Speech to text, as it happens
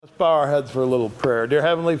Let's bow our heads for a little prayer. Dear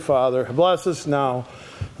Heavenly Father, bless us now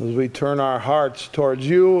as we turn our hearts towards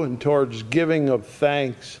you and towards giving of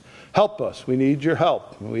thanks. Help us. We need your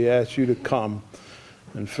help. We ask you to come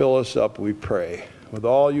and fill us up, we pray, with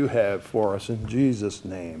all you have for us. In Jesus'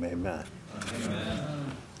 name, amen.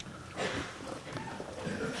 Amen.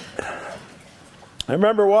 I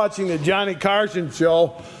remember watching the Johnny Carson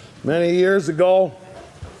show many years ago.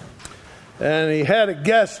 And he had a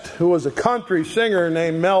guest who was a country singer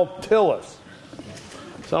named Mel Tillis.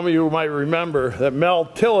 Some of you might remember that Mel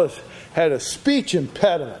Tillis had a speech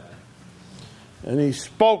impediment. And he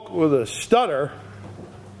spoke with a stutter.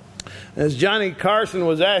 As Johnny Carson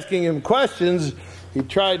was asking him questions, he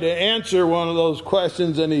tried to answer one of those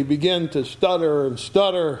questions and he began to stutter and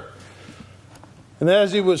stutter. And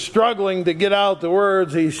as he was struggling to get out the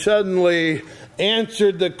words, he suddenly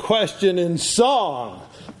answered the question in song.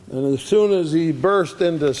 And as soon as he burst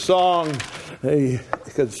into song, he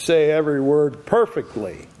could say every word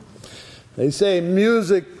perfectly. They say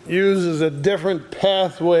music uses a different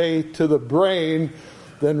pathway to the brain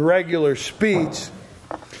than regular speech.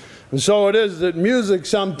 And so it is that music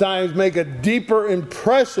sometimes makes a deeper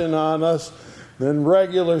impression on us than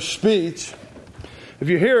regular speech. If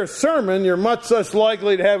you hear a sermon, you're much less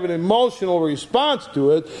likely to have an emotional response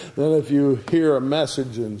to it than if you hear a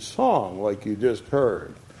message in song like you just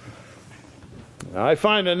heard. I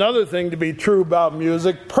find another thing to be true about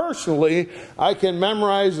music. Personally, I can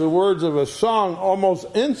memorize the words of a song almost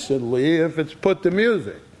instantly if it's put to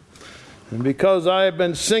music. And because I have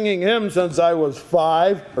been singing hymns since I was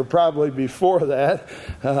 5, or probably before that,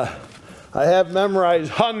 I have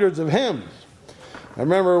memorized hundreds of hymns. I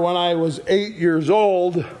remember when I was 8 years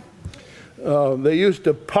old, they used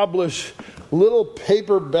to publish little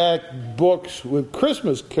paperback books with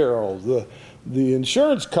Christmas carols. The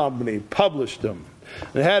insurance company published them.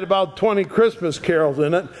 It had about 20 Christmas carols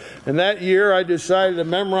in it. And that year I decided to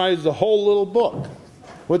memorize the whole little book,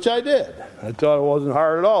 which I did. I thought it wasn't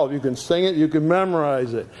hard at all. If you can sing it, you can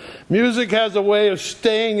memorize it. Music has a way of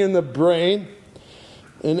staying in the brain.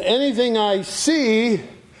 And anything I see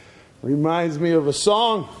reminds me of a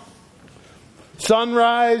song.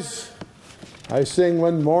 Sunrise, I sing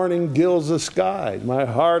when morning gilds the sky. My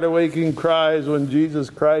heart awaking cries when Jesus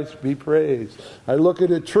Christ be praised. I look at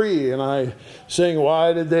a tree and I sing,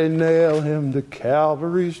 why did they nail him to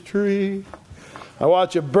Calvary's tree? I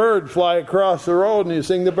watch a bird fly across the road and you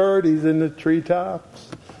sing the birdies in the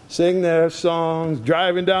treetops. Sing their songs.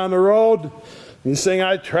 Driving down the road, you sing,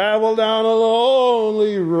 I travel down a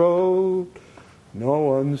lonely road. No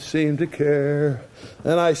one seemed to care.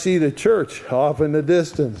 Then I see the church off in the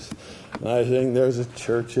distance. I think there's a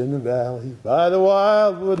church in the valley by the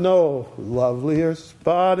wildwood, no lovelier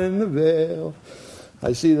spot in the vale.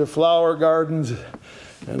 I see the flower gardens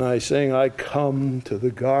and I sing, I come to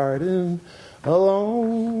the garden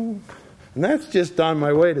alone. And that's just on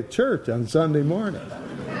my way to church on Sunday morning.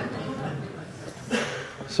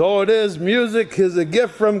 So it is, music is a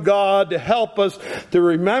gift from God to help us to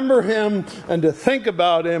remember Him and to think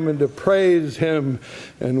about Him and to praise Him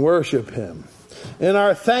and worship Him. In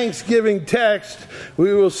our Thanksgiving text,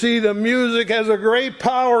 we will see the music has a great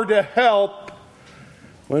power to help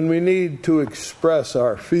when we need to express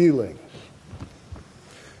our feelings.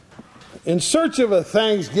 In search of a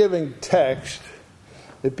Thanksgiving text,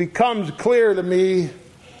 it becomes clear to me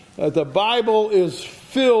that the Bible is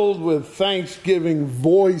filled with Thanksgiving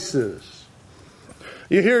voices.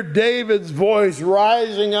 You hear David's voice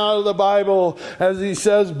rising out of the Bible as he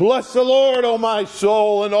says, bless the Lord, O my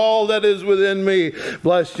soul, and all that is within me.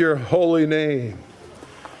 Bless your holy name.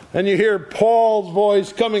 And you hear Paul's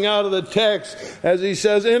voice coming out of the text as he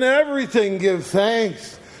says, in everything give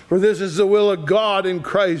thanks, for this is the will of God in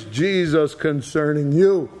Christ Jesus concerning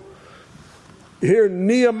you. You hear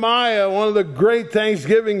Nehemiah, one of the great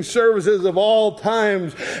Thanksgiving services of all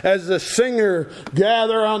times, as the singer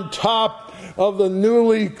gather on top of the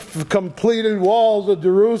newly completed walls of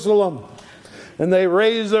Jerusalem. And they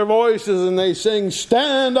raise their voices and they sing,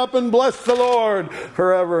 stand up and bless the Lord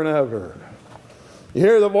forever and ever. You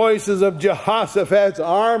hear the voices of Jehoshaphat's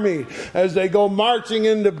army as they go marching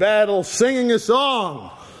into battle, singing a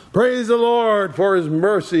song. Praise the Lord, for His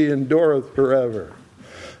mercy endureth forever.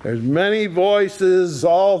 There's many voices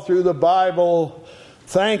all through the Bible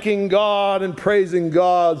thanking God and praising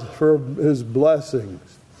God for His blessings.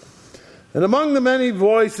 And among the many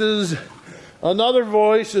voices, another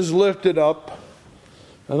voice is lifted up.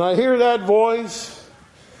 And I hear that voice,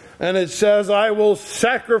 and it says, I will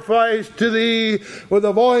sacrifice to thee with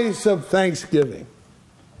a voice of thanksgiving.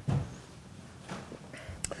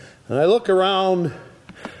 And I look around,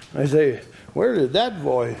 I say, where did that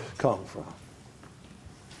voice come from?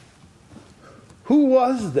 Who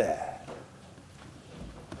was that?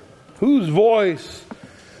 Whose voice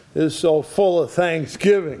is so full of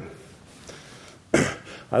thanksgiving?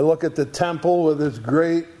 I look at the temple with its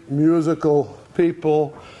great musical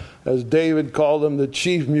people, as David called them, the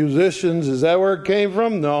chief musicians. Is that where it came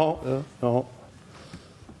from? No.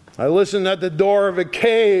 I listen at the door of a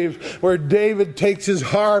cave where David takes his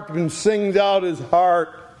harp and sings out his heart.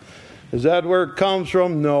 Is that where it comes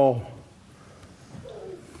from? No.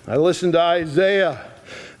 I listen to Isaiah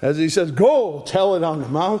as he says, "Go, tell it on the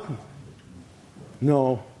mountain."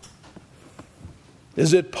 No.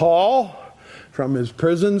 Is it Paul from his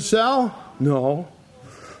prison cell? No.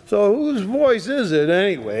 So whose voice is it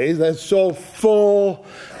anyway that's so full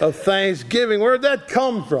of thanksgiving? Where did that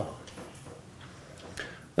come from?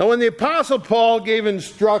 Now, when the Apostle Paul gave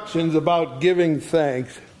instructions about giving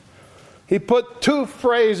thanks, he put two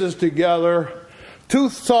phrases together, two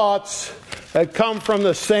thoughts that come from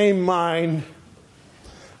the same mind.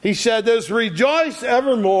 He said this, "Rejoice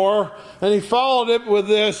evermore," and he followed it with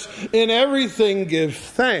this, "In everything give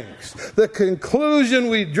thanks." The conclusion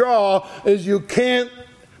we draw is you can't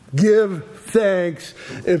give thanks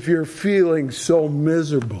if you're feeling so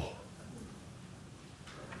miserable.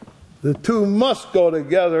 The two must go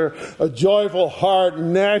together. A joyful heart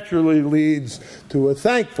naturally leads to a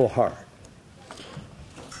thankful heart.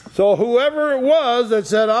 So whoever it was that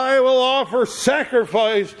said, "I will offer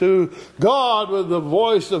sacrifice to God with the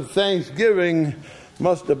voice of thanksgiving,"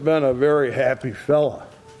 must have been a very happy fella.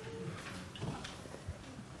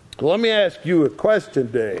 Let me ask you a question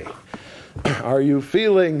today. Are you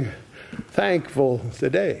feeling thankful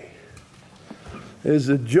today? Is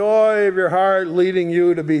the joy of your heart leading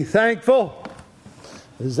you to be thankful?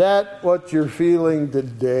 Is that what you're feeling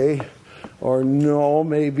today? Or no,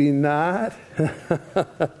 maybe not?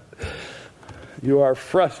 You are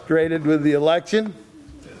frustrated with the election.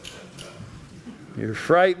 You're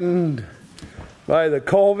frightened by the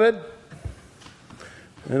COVID.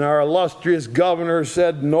 And our illustrious governor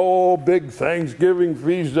said, "No big Thanksgiving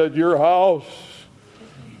feast at your house."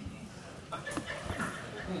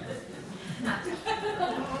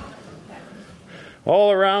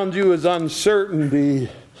 All around you is uncertainty,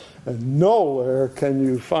 and nowhere can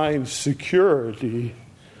you find security.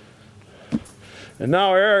 And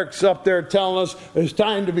now Eric's up there telling us it's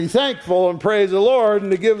time to be thankful and praise the Lord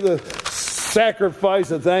and to give the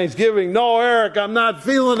sacrifice of thanksgiving. No, Eric, I'm not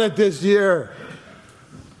feeling it this year.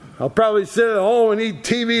 I'll probably sit at home and eat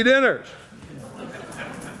TV dinners.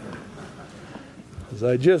 Because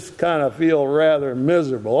I just kind of feel rather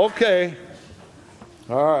miserable. Okay.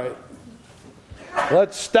 All right.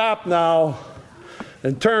 Let's stop now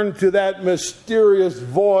and turn to that mysterious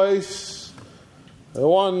voice, the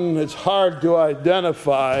one that's hard to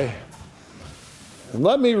identify. And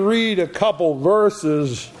let me read a couple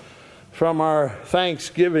verses from our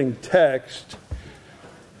Thanksgiving text.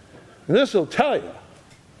 And this will tell you.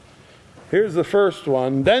 Here's the first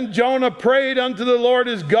one. "Then Jonah prayed unto the Lord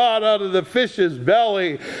his God out of the fish's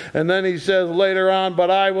belly." And then he says later on, "But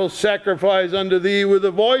I will sacrifice unto thee with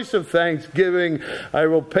the voice of thanksgiving. I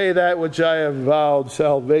will pay that which I have vowed.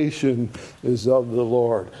 Salvation is of the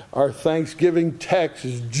Lord." Our Thanksgiving text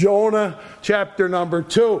is Jonah chapter number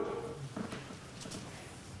 2.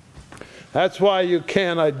 That's why you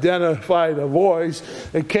can't identify the voice.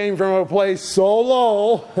 It came from a place so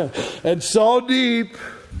low and so deep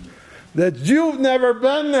that you've never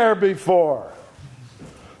been there before.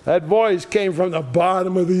 That voice came from the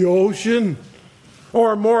bottom of the ocean.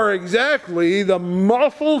 Or more exactly, the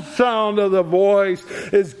muffled sound of the voice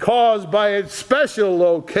is caused by its special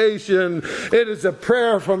location. It is a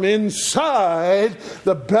prayer from inside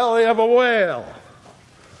the belly of a whale.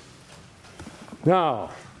 Now,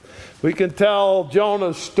 we can tell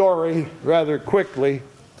Jonah's story rather quickly.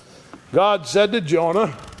 God said to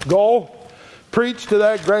Jonah, "Go, preach to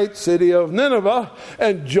that great city of Nineveh,"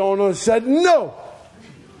 and Jonah said no.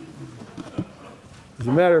 As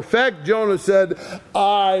a matter of fact, Jonah said,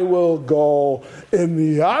 "I will go in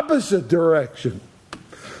the opposite direction."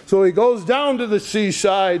 So he goes down to the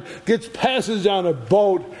seaside, gets passage on a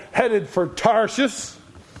boat headed for Tarshish.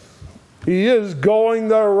 He is going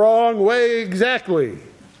the wrong way exactly.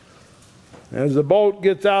 As the boat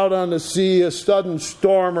gets out on the sea, a sudden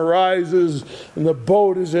storm arises and the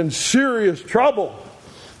boat is in serious trouble.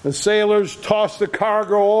 The sailors toss the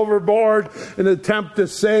cargo overboard in an attempt to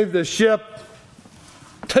save the ship.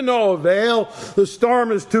 To no avail. The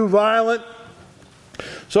storm is too violent.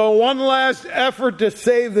 So one last effort to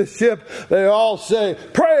save the ship, they all say,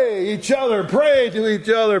 pray to each other, pray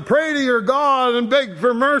to your God and beg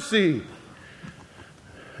for mercy.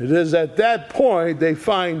 It is at that point they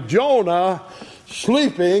find Jonah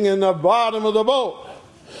sleeping in the bottom of the boat.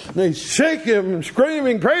 And they shake him,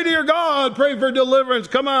 screaming, "Pray to your God, pray for deliverance,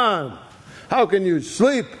 come on. How can you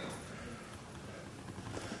sleep?"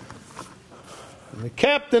 And the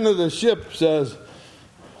captain of the ship says,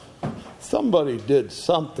 "Somebody did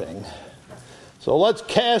something. So let's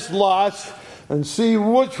cast lots and see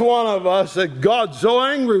which one of us that God's so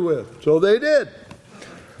angry with." So they did.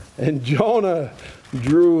 And Jonah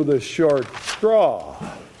drew the short straw.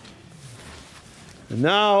 And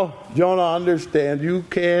now Jonah understands you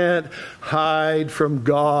can't hide from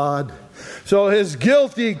God. So his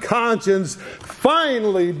guilty conscience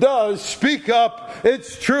finally does speak up.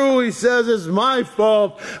 "It's true," he says, "it's my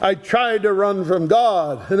fault. I tried to run from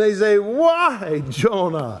God." And they say, "Why,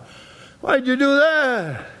 Jonah? Why'd you do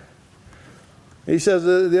that?" He says,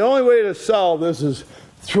 "The only way to solve this is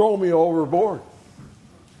throw me overboard."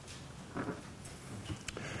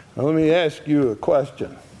 Now let me ask you a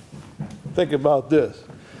question. Think about this.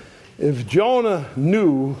 If Jonah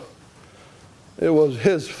knew it was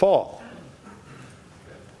his fault,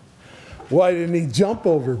 why didn't he jump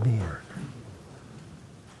overboard?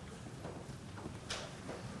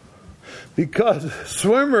 Because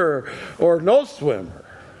swimmer or no swimmer,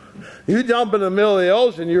 you jump in the middle of the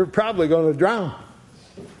ocean, you're probably going to drown.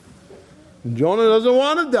 And Jonah doesn't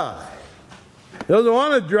want to die. He doesn't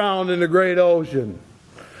want to drown in the great ocean.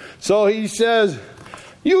 So he says,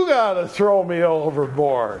 "You got to throw me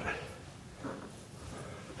overboard."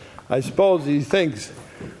 I suppose he thinks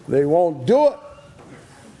they won't do it.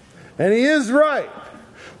 And he is right.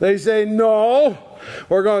 They say, "No,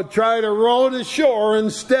 we're going to try to row to shore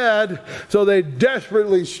instead." So they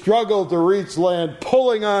desperately struggle to reach land,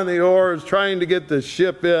 pulling on the oars, trying to get the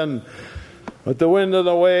ship in. But the wind and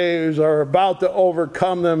the waves are about to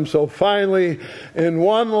overcome them. So finally, in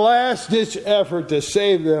one last-ditch effort to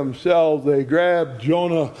save themselves, they grab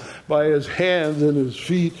Jonah by his hands and his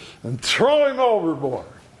feet and throw him overboard.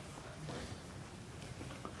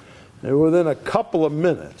 And within a couple of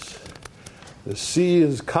minutes, the sea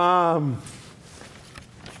is calm,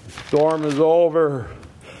 the storm is over,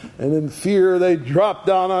 and in fear they drop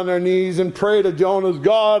down on their knees and pray to Jonah's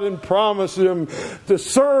God and promise him to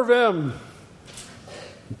serve him,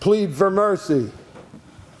 and plead for mercy.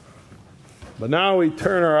 But now we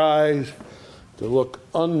turn our eyes to look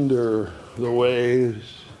under the waves,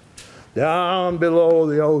 down below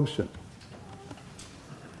the ocean.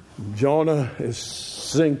 Jonah is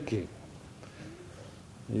sinking.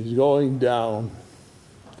 He's going down.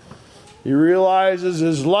 He realizes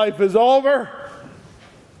his life is over.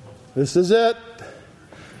 This is it.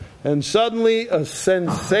 And suddenly a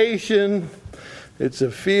sensation, it's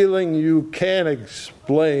a feeling you can't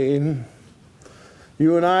explain.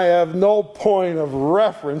 You and I have no point of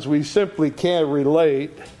reference. We simply can't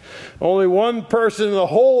relate. Only one person in the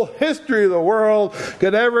whole history of the world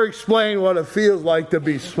could ever explain what it feels like to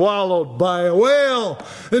be swallowed by a whale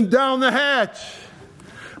and down the hatch,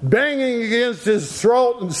 banging against his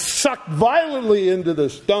throat and sucked violently into the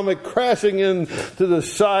stomach, crashing into the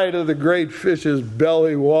side of the great fish's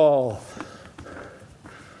belly wall.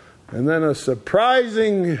 And then a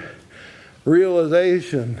surprising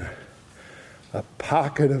realization, a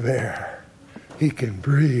pocket of air. He can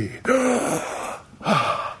breathe.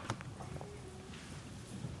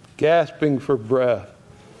 Gasping for breath.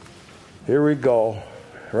 Here we go.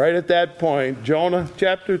 Right at that point, Jonah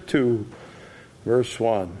chapter 2, verse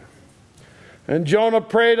 1. "And Jonah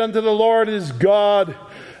prayed unto the Lord his God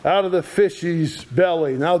out of the fish's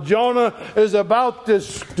belly." Now Jonah is about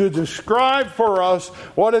to describe for us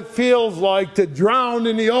what it feels like to drown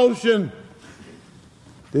in the ocean.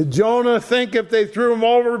 Did Jonah think if they threw him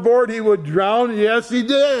overboard he would drown? Yes, he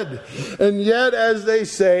did. And yet, as they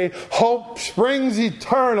say, hope springs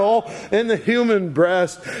eternal in the human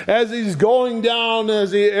breast. As he's going down,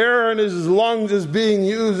 as the air in his lungs is being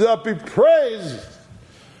used up, he prays.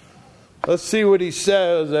 Let's see what he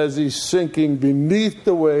says as he's sinking beneath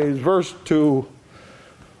the waves. Verse 2.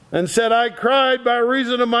 "And said, I cried by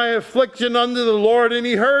reason of my affliction unto the Lord, and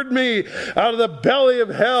he heard me. Out of the belly of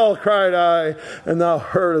hell cried I, and thou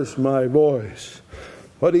heardest my voice."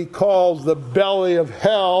 What he calls the belly of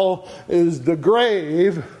hell is the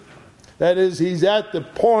grave. That is, he's at the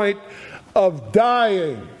point of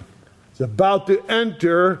dying. He's about to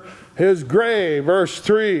enter his grave. Verse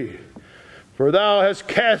 3. "For thou hast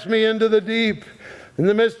cast me into the deep, in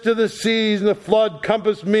the midst of the seas, and the flood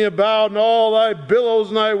compassed me about, and all thy billows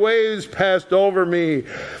and thy waves passed over me.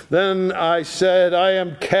 Then I said, I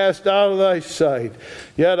am cast out of thy sight,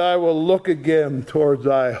 yet I will look again towards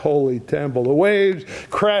thy holy temple." The waves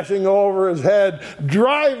crashing over his head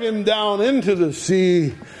drive him down into the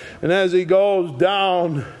sea. And as he goes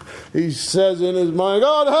down, he says in his mind,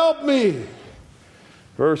 God, help me.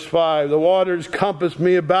 Verse 5, the waters compassed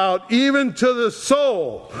me about, even to the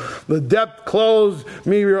soul. The depth closed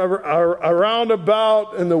me around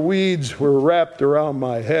about, and the weeds were wrapped around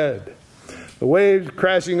my head. The waves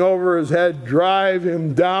crashing over his head drive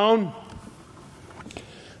him down.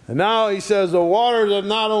 And now he says, the waters have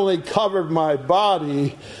not only covered my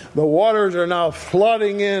body, the waters are now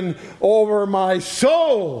flooding in over my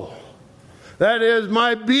soul. That is,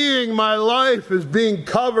 my being, my life is being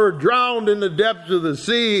covered, drowned in the depths of the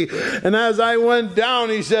sea. And as I went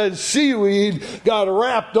down, he said, seaweed got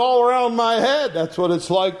wrapped all around my head. That's what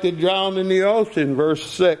it's like to drown in the ocean. Verse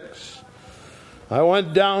 6. I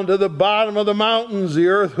went down to the bottom of the mountains. The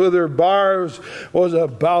earth with her bars was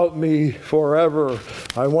about me forever.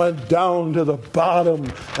 I went down to the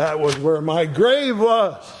bottom. That was where my grave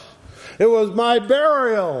was. It was my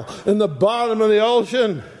burial in the bottom of the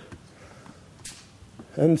ocean.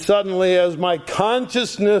 And suddenly, as my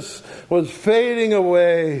consciousness was fading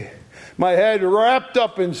away, my head wrapped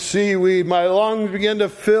up in seaweed, my lungs began to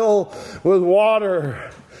fill with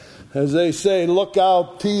water. As they say, look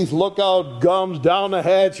out teeth, look out gums, down the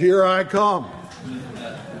hatch, here I come.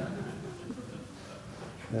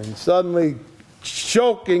 And suddenly,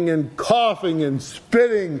 choking and coughing and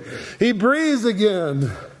spitting, he breathes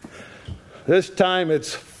again. This time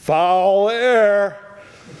it's foul air.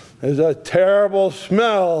 There's a terrible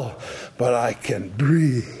smell, but I can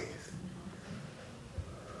breathe.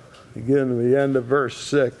 Again, the end of verse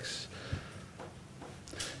 6.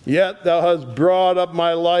 Yet thou hast brought up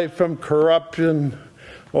my life from corruption,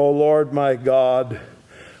 O Lord my God.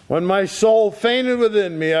 When my soul fainted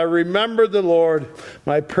within me, I remembered the Lord.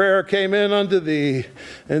 My prayer came in unto thee,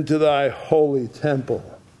 into thy holy temple.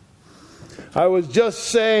 I was just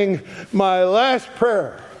saying my last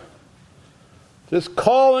prayer. Just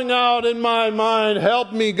calling out in my mind,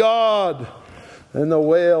 help me, God. And the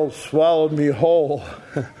whale swallowed me whole.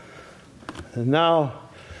 And now,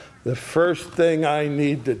 the first thing I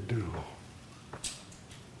need to do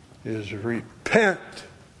is repent.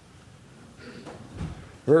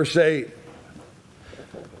 Verse 8.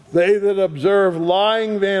 They that observe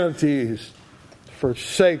lying vanities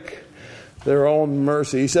forsake their own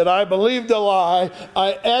mercy. He said, I believed a lie.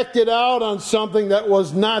 I acted out on something that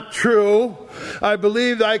was not true. I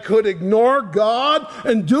believed I could ignore God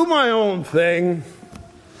and do my own thing.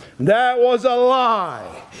 That was a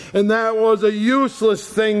lie. And that was a useless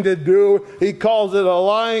thing to do. He calls it a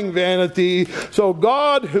lying vanity. So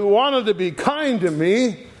God, who wanted to be kind to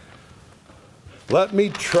me, let me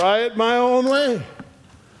try it my own way.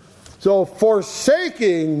 So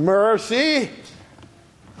forsaking mercy,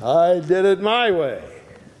 I did it my way.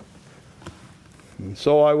 And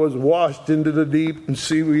so I was washed into the deep and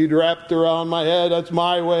seaweed wrapped around my head. That's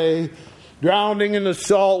my way. Drowning in the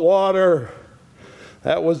salt water.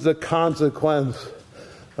 That was the consequence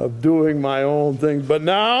of doing my own thing. But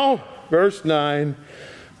now, verse 9,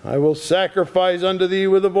 I will sacrifice unto thee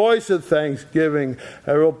with a voice of thanksgiving.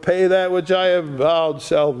 I will pay that which I have vowed.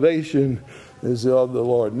 Salvation is of the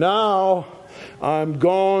Lord. Now, I'm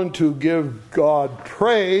going to give God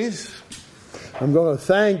praise. I'm going to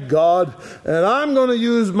thank God. And I'm going to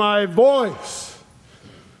use my voice.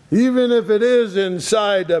 Even if it is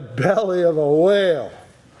inside the belly of a whale.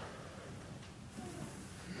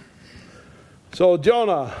 So,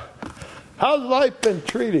 Jonah, how's life been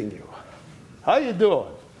treating you? How you doing?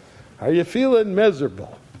 Are you feeling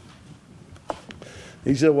miserable?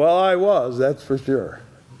 He said, well, I was, that's for sure.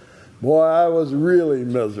 Boy, I was really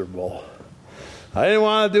miserable. I didn't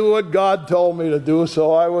want to do what God told me to do,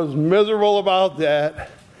 so I was miserable about that.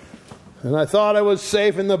 And I thought I was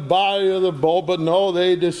safe in the body of the boat, but no,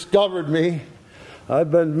 they discovered me.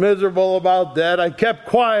 I've been miserable about that. I kept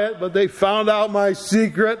quiet, but they found out my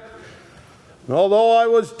secret. And although I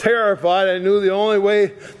was terrified, I knew the only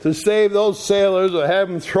way to save those sailors was have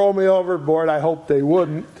them throw me overboard. I hoped they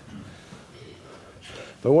wouldn't.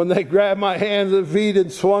 But when they grabbed my hands and feet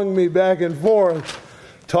and swung me back and forth,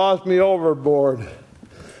 tossed me overboard,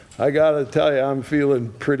 I got to tell you, I'm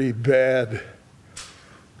feeling pretty bad.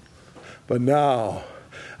 But now,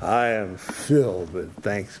 I am filled with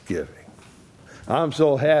thanksgiving. I'm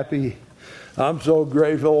so happy. I'm so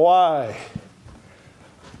grateful. Why?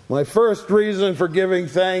 My first reason for giving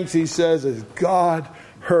thanks, he says, is God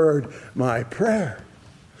heard my prayer.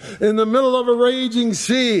 In the middle of a raging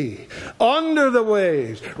sea, under the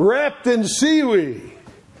waves, wrapped in seaweed,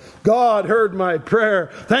 God heard my prayer.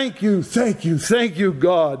 Thank you, thank you, thank you,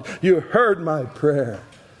 God. You heard my prayer.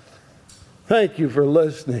 Thank you for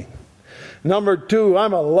listening. Number 2,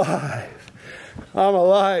 I'm alive. I'm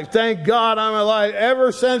alive. Thank God I'm alive.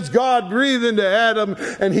 Ever since God breathed into Adam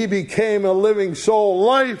and he became a living soul,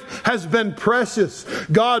 life has been precious.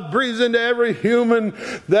 God breathes into every human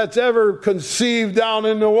that's ever conceived down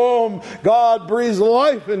in the womb. God breathes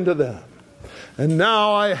life into them. And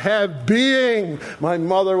now I have being. My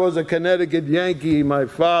mother was a Connecticut Yankee. My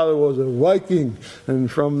father was a Viking. And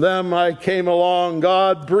from them I came along.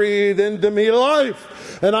 God breathed into me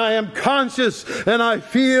life. And I am conscious. And I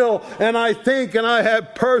feel. And I think. And I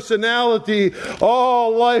have personality.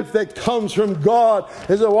 All life that comes from God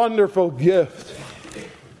is a wonderful gift.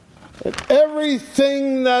 And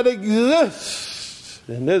everything that exists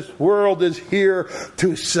in this world is here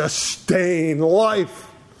to sustain life.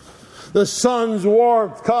 The sun's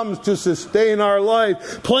warmth comes to sustain our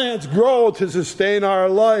life. Plants grow to sustain our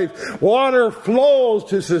life. Water flows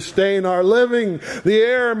to sustain our living. The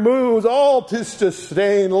air moves, all to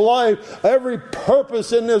sustain life. Every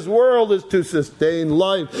purpose in this world is to sustain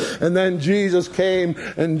life. And then Jesus came,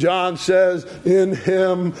 and John says, in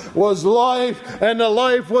him was life, and the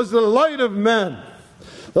life was the light of men.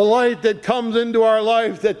 The light that comes into our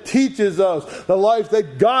life that teaches us, the life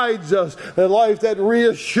that guides us, the life that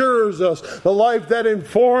reassures us, the life that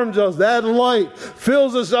informs us. That light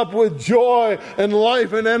fills us up with joy and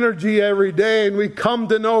life and energy every day. And we come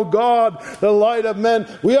to know God, the light of men.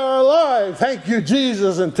 We are alive. Thank you,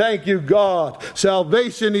 Jesus, and thank you, God.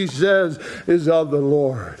 Salvation, he says, is of the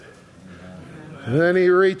Lord. And then he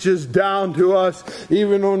reaches down to us.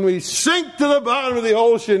 Even when we sink to the bottom of the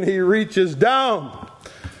ocean, he reaches down.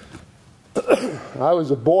 I was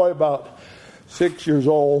a boy about 6 years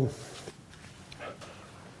old.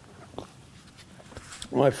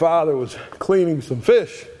 My father was cleaning some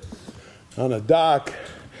fish on a dock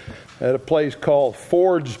at a place called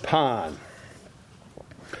Ford's Pond.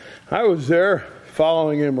 I was there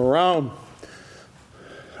following him around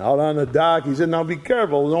out on the dock. He said, now be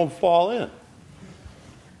careful, don't fall in.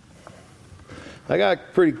 I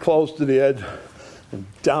got pretty close to the edge, and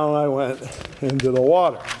down I went into the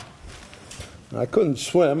water. I couldn't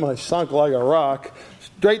swim. I sunk like a rock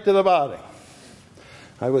straight to the bottom.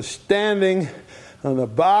 I was standing on the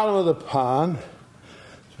bottom of the pond.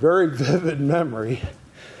 It's a very vivid memory.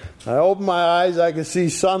 I opened my eyes. I could see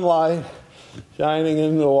sunlight shining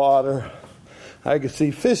in the water. I could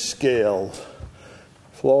see fish scales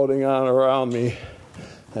floating on around me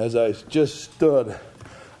as I just stood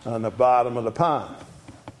on the bottom of the pond.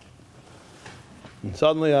 And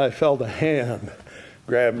suddenly I felt a hand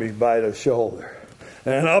grabbed me by the shoulder,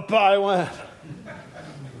 and up I went.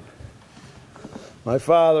 My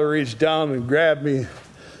father reached down and grabbed me,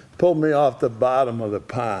 pulled me off the bottom of the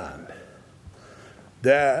pond.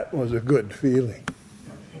 That was a good feeling.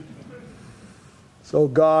 So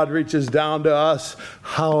God reaches down to us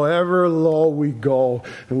however low we go,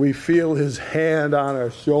 and we feel his hand on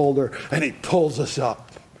our shoulder, and he pulls us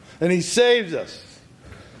up, and he saves us.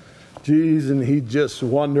 Geez, and he's just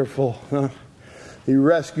wonderful, huh? He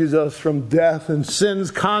rescues us from death and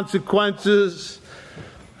sin's consequences.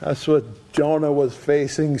 That's what Jonah was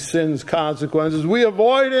facing, sin's consequences. We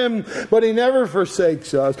avoid him, but he never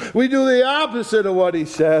forsakes us. We do the opposite of what he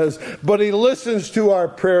says, but he listens to our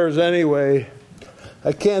prayers anyway.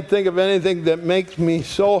 I can't think of anything that makes me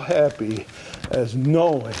so happy as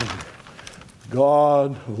knowing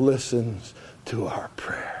God listens to our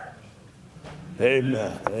prayers.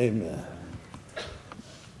 Amen. Amen.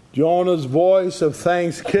 Jonah's voice of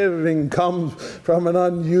thanksgiving comes from an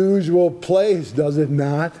unusual place, does it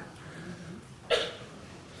not?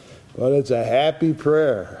 But it's a happy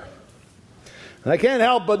prayer. And I can't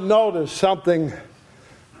help but notice something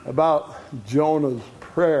about Jonah's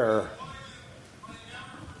prayer.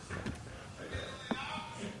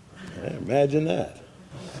 Imagine that.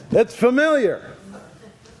 It's familiar.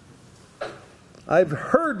 I've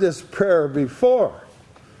heard this prayer before.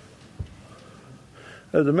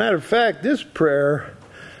 As a matter of fact, this prayer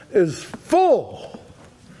is full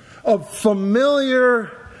of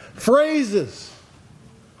familiar phrases.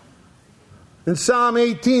 In Psalm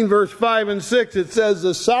 18, verse 5 and 6, it says,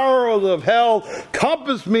 the sorrows of hell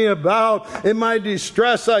compassed me about. In my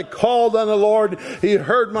distress I called on the Lord. He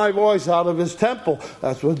heard my voice out of his temple.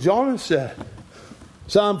 That's what Jonah said.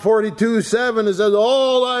 Psalm 42, 7, it says,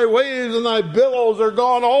 all thy waves and thy billows are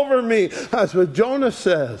gone over me. That's what Jonah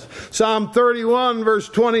says. Psalm 31, verse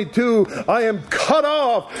 22, I am cut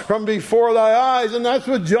off from before thy eyes. And that's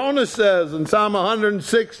what Jonah says. And Psalm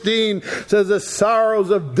 116 says, the sorrows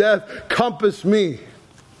of death compass me.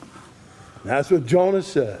 That's what Jonah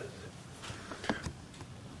says.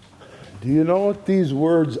 Do you know what these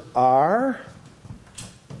words are?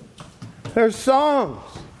 They're songs.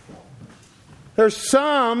 They're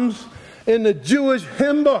psalms in the Jewish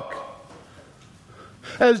hymn book.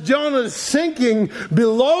 As Jonah is sinking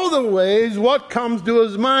below the waves, what comes to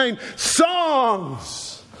his mind?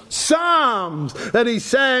 Songs, psalms that he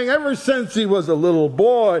sang ever since he was a little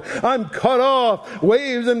boy. I'm cut off.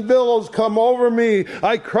 Waves and billows come over me.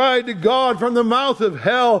 I cried to God from the mouth of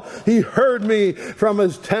hell. He heard me from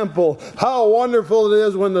his temple. How wonderful it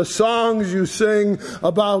is when the songs you sing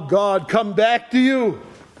about God come back to you.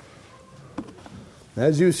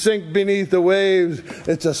 As you sink beneath the waves,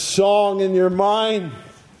 it's a song in your mind.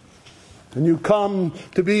 And you come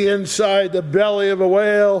to be inside the belly of a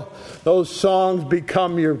whale, those songs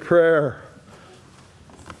become your prayer.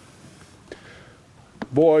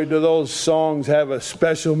 Boy, do those songs have a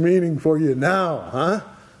special meaning for you now, huh?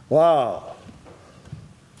 Wow.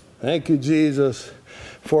 Thank you, Jesus,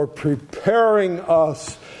 for preparing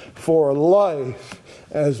us for life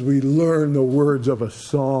as we learn the words of a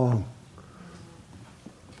song.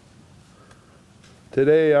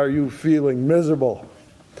 Today, are you feeling miserable?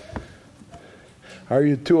 Are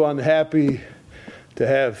you too unhappy to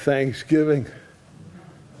have thanksgiving?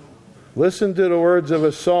 Listen to the words of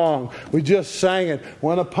a song. We just sang it.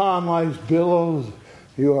 When upon life's billows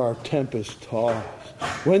you are tempest tossed.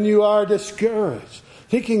 When you are discouraged,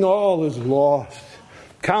 thinking all is lost,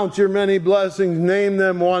 count your many blessings, name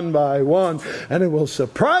them one by one, and it will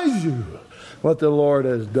surprise you what the Lord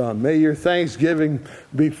has done. May your thanksgiving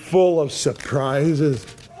be full of surprises.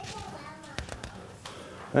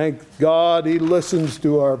 Thank God He listens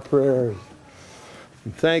to our prayers.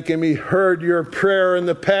 And thank Him He heard your prayer in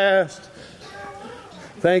the past.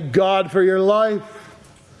 Thank God for your life.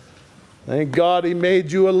 Thank God He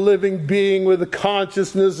made you a living being with a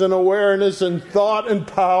consciousness and awareness and thought and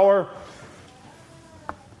power.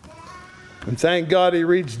 And thank God He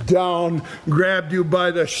reached down, grabbed you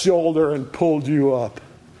by the shoulder and pulled you up.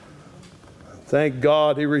 Thank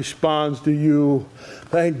God He responds to you.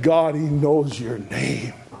 Thank God He knows your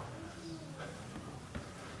name.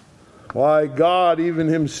 Why, God even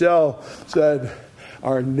Himself said,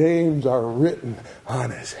 our names are written on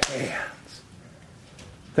His hands.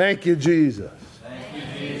 Thank you, Jesus. Thank you,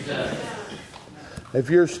 Jesus. If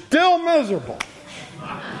you're still miserable,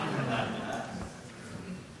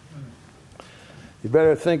 you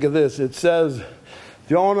better think of this. It says,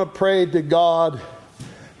 Jonah prayed to God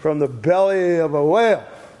from the belly of a whale.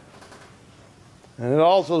 And it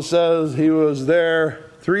also says he was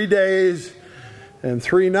there 3 days and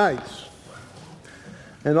 3 nights.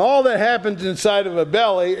 And all that happens inside of a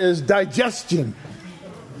belly is digestion.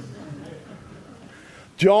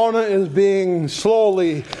 Jonah is being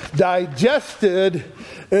slowly digested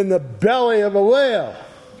in the belly of a whale.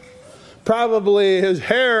 Probably his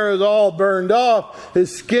hair is all burned off.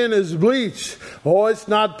 His skin is bleached. Oh, it's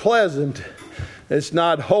not pleasant. It's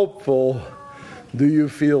not hopeful. Do you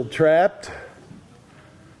feel trapped?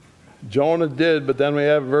 Jonah did, but then we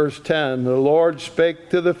have verse 10. The Lord spake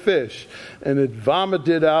to the fish, and it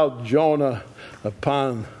vomited out Jonah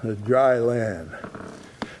upon the dry land.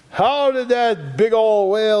 How did that big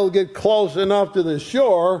old whale get close enough to the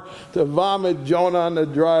shore to vomit Jonah on the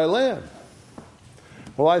dry land?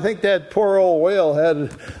 Well, I think that poor old whale had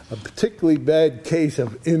a particularly bad case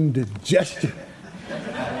of indigestion.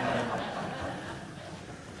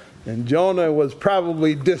 And Jonah was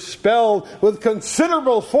probably dispelled with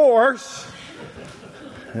considerable force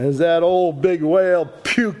as that old big whale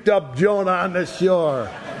puked up Jonah on the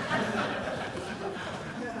shore.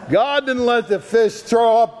 God didn't let the fish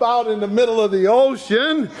throw up out in the middle of the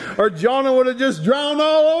ocean, or Jonah would have just drowned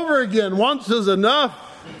all over again. Once is enough.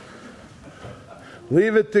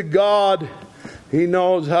 Leave it to God. He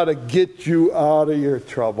knows how to get you out of your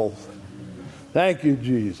troubles. Thank you,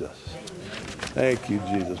 Jesus. Thank you,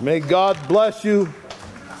 Jesus. May God bless you.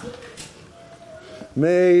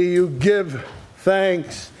 May you give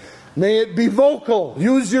thanks. May it be vocal.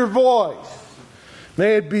 Use your voice.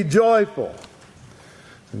 May it be joyful.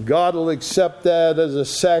 And God will accept that as a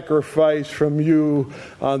sacrifice from you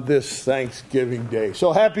on this Thanksgiving Day.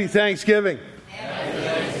 So happy Thanksgiving. Happy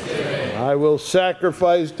Thanksgiving. I will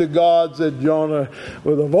sacrifice to God, said Jonah,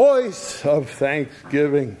 with a voice of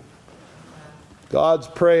thanksgiving. God's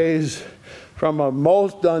praise from a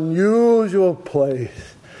most unusual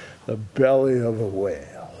place, the belly of a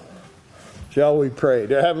whale. Shall we pray?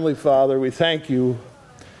 Dear Heavenly Father, we thank you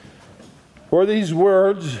for these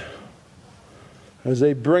words as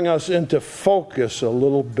they bring us into focus a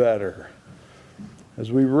little better.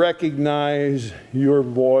 As we recognize your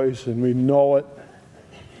voice and we know it,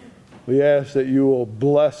 we ask that you will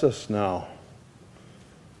bless us now.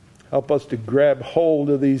 Help us to grab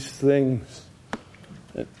hold of these things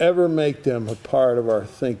and ever make them a part of our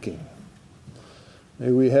thinking.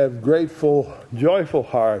 May we have grateful, joyful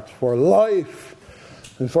hearts for life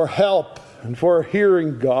and for help and for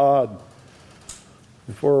hearing God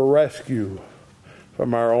and for a rescue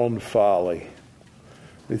from our own folly.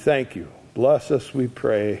 We thank you. Bless us, we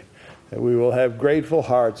pray, that we will have grateful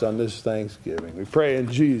hearts on this Thanksgiving. We pray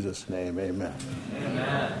in Jesus' name, amen.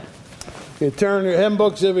 Amen. You turn your hymn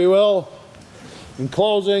books, if you will. In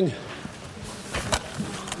closing,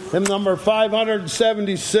 hymn number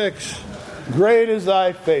 576, Great is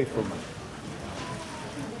Thy Faithfulness.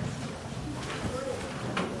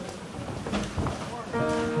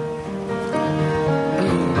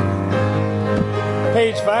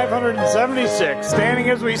 Page 576, standing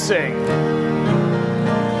as we sing.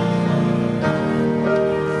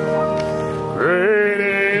 Great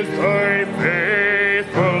is thy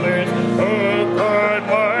faithfulness, O God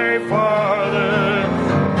my Father.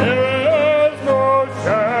 There is no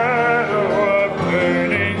shadow of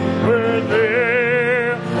turning with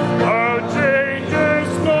thee. Thou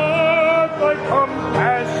changest not thy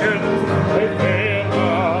compassion with thee.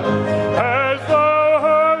 As thou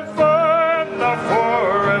hast done, thou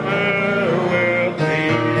forever will be.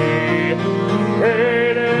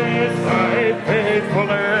 Great is thy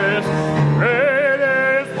faithfulness. Great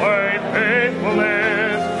is thy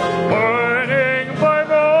faithfulness. Morning by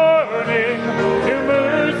morning, new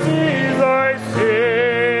mercies I see.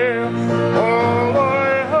 All I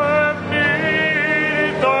have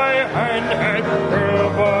needed, thy hand hath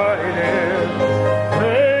provided.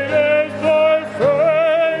 Great is thy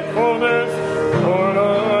faithfulness, Lord,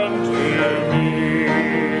 unto me.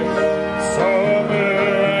 Summer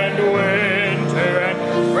and winter and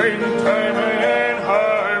springtime and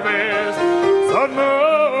harvest, sun,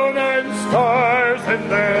 moon, and stars in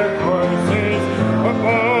their courses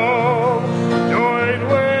above, join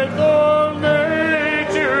with all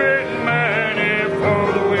nature in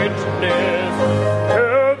manifold witness to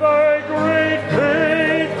thy great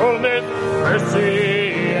faithfulness,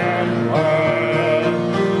 mercy, and love.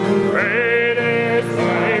 Great is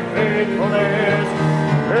thy faithfulness.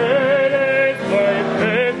 Great is thy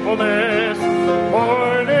faithfulness.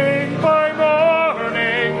 Morning by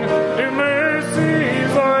morning, new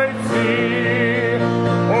mercies I see.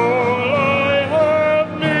 All I have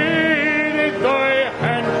needed, thy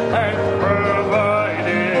hand hath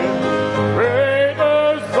provided. Great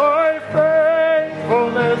is thy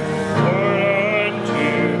faithfulness, Lord,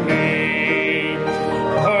 unto me.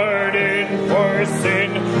 Pardon for sin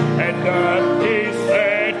and not he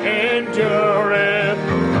said endureth.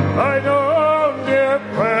 I know their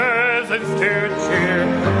presence to cheer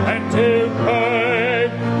and to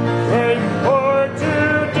guide. Bright for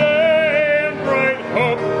today and bright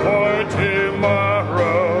hope for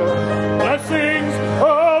tomorrow. Blessings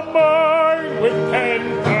of mine with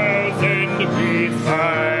 10,000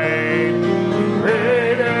 beside.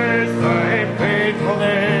 Great is thy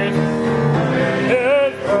faithfulness. Great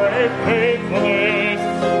is thy faithfulness.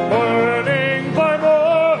 Morning by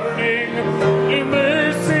morning, new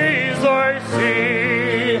mercies I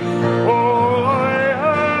see. All I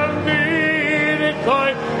have needed,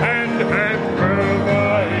 thy hand hath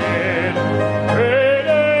provided. Great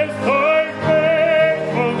is thy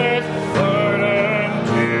faithfulness, Lord,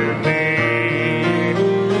 unto me.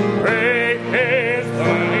 Great is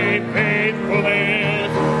thy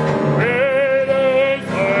faithfulness. Great is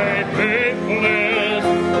thy faithfulness.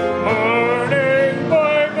 Morning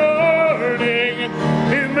by morning,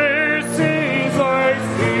 new mercies I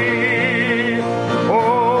see.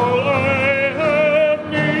 All I have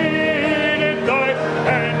needed, thy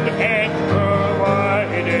hand hath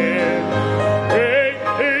provided. Great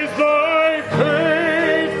is thy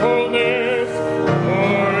faithfulness,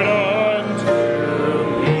 Lord, unto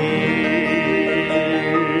me.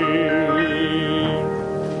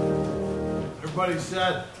 Everybody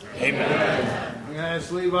said, Amen. I'm going to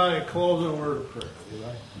ask Levi to close in a word of prayer.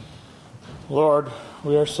 Levi? Lord,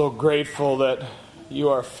 we are so grateful that you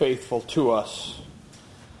are faithful to us.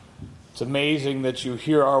 It's amazing that you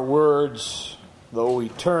hear our words, though we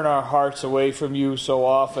turn our hearts away from you so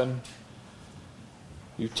often.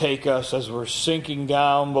 You take us as we're sinking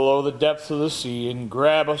down below the depths of the sea and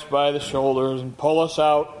grab us by the shoulders and pull us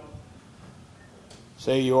out.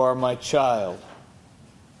 Say, you are my child.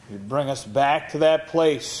 You bring us back to that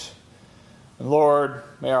place. And Lord,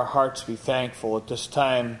 may our hearts be thankful at this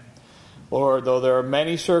time. Lord, though there are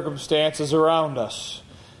many circumstances around us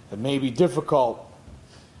that may be difficult,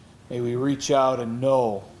 may we reach out and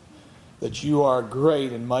know that you are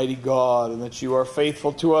great and mighty God and that you are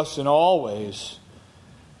faithful to us in all ways.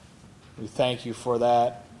 We thank you for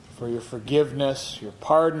that, for your forgiveness, your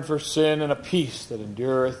pardon for sin, and a peace that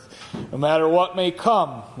endureth. No matter what may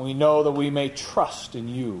come, we know that we may trust in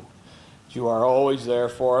you. You are always there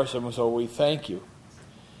for us, and so we thank you.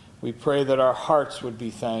 We pray that our hearts would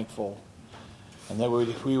be thankful, and that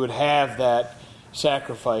we would have that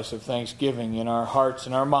sacrifice of thanksgiving in our hearts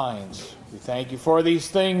and our minds. We thank you for these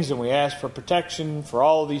things, and we ask for protection for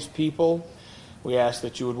all of these people. We ask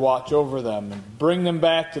that you would watch over them and bring them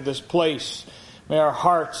back to this place. May our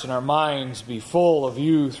hearts and our minds be full of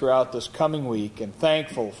you throughout this coming week, and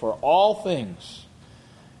thankful for all things.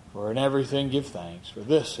 For in everything give thanks, for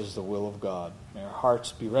this is the will of God. May our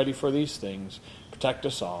hearts be ready for these things. Protect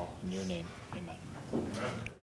us all. In your name, amen.